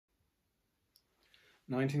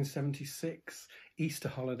1976, Easter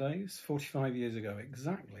holidays, 45 years ago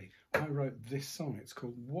exactly, I wrote this song. It's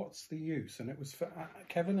called What's the Use? And it was for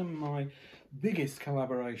Kevin and my biggest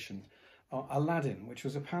collaboration, Aladdin, which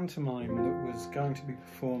was a pantomime that was going to be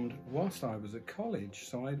performed whilst I was at college.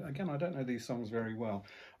 So again, I don't know these songs very well.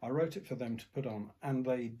 I wrote it for them to put on, and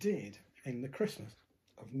they did in the Christmas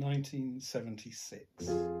of 1976.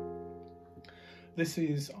 This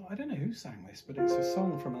is, I don't know who sang this, but it's a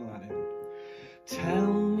song from Aladdin.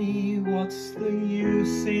 Tell me what's the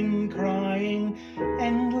use in crying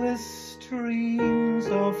endless streams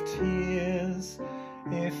of tears?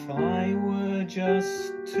 If I were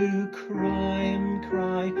just to cry and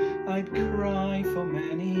cry, I'd cry for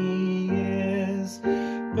many years.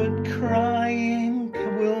 But crying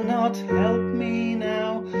will not help me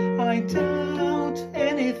now, I doubt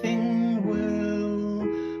anything will.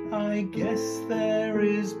 I guess there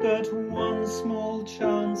is but one small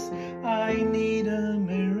chance, I need a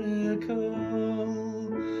miracle.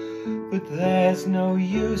 But there's no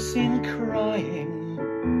use in crying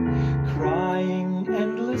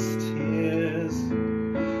endless tears.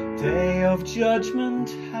 Day of judgment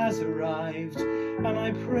has arrived, and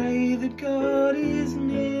I pray that God is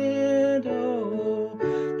near. Oh,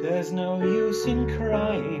 there's no use in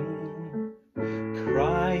crying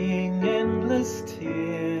endless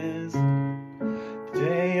tears.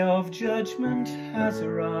 Day of judgment has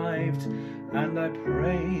arrived, and I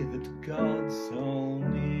pray that God's so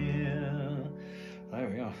near. There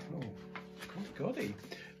we are. Oh, quite gaudy.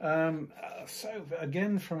 So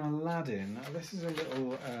again from Aladdin, this is a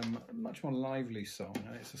little much more lively song,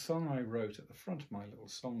 and it's a song I wrote at the front of my little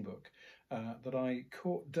songbook that I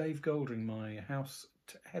caught Dave Goldring, my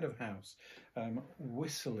head of house,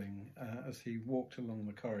 whistling as he walked along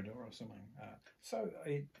the corridor or something. So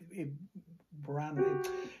it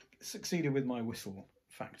succeeded with my whistle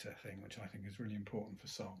factor thing, which I think is really important for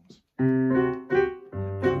songs.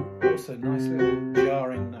 Also, nice little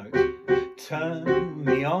jarring note. Turn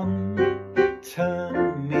me on,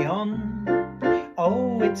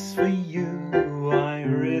 oh, it's for you I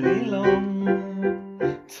really long.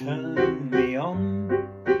 Turn me on,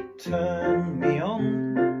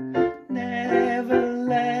 never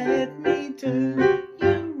let me do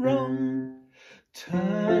you wrong.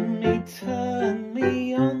 Turn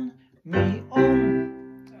me on,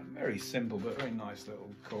 Very simple but very nice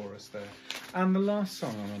little chorus there. And the last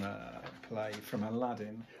song I'm going to play from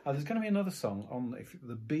Aladdin, there's going to be another song on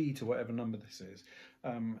the B to whatever number this is.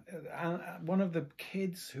 And one of the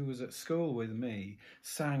kids who was at school with me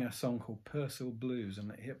sang a song called Purcell Blues,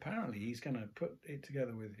 and apparently he's going to put it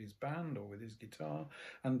together with his band or with his guitar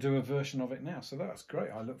and do a version of it now. So that's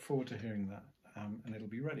great. I look forward to hearing that. And it'll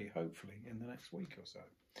be ready hopefully in the next week or so.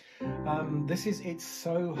 This is It's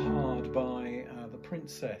So Hard by The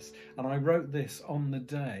Princess, and I wrote this on the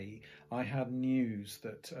day I had news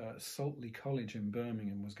that Saltley College in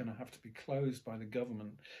Birmingham was going to have to be closed by the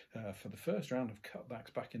government for the first round of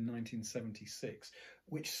cutbacks back in 1976,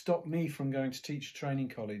 which stopped me from going to teacher training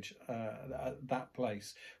college at that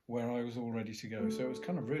place where I was all ready to go. So it was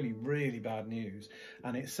kind of really, really bad news.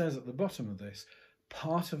 And it says at the bottom of this,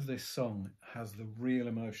 part of this song has the real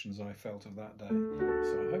emotions I felt of that day.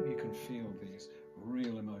 So I hope you can feel these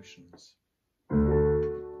real emotions.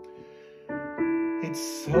 It's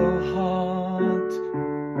so hard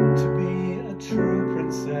to be a true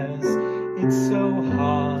princess. It's so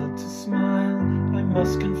hard to smile, I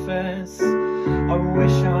must confess. I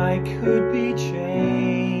wish I could be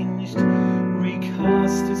changed,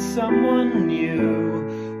 recast as someone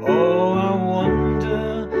new. Oh, I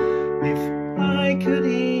wonder if I could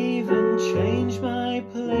even change my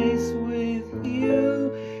place with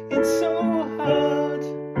you. It's so hard,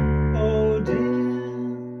 oh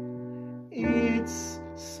dear, it's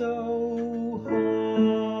so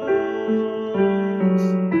hard.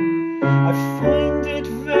 I find it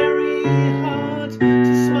very hard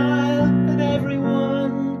to smile at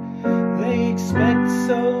everyone. They expect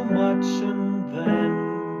so much, and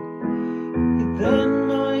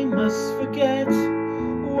then I must forget.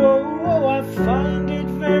 Whoa, I find it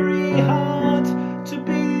very hard to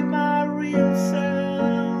be my real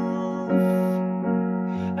self.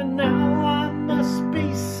 And now I must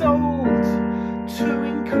be sold to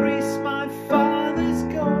increase my father's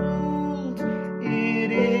gold.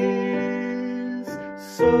 It is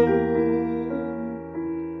so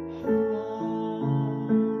hard.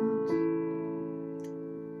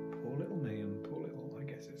 Poor little me and poor little, I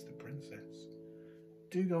guess it's the princess.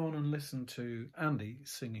 Do go on and listen to Andy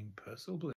singing Purcell Blues.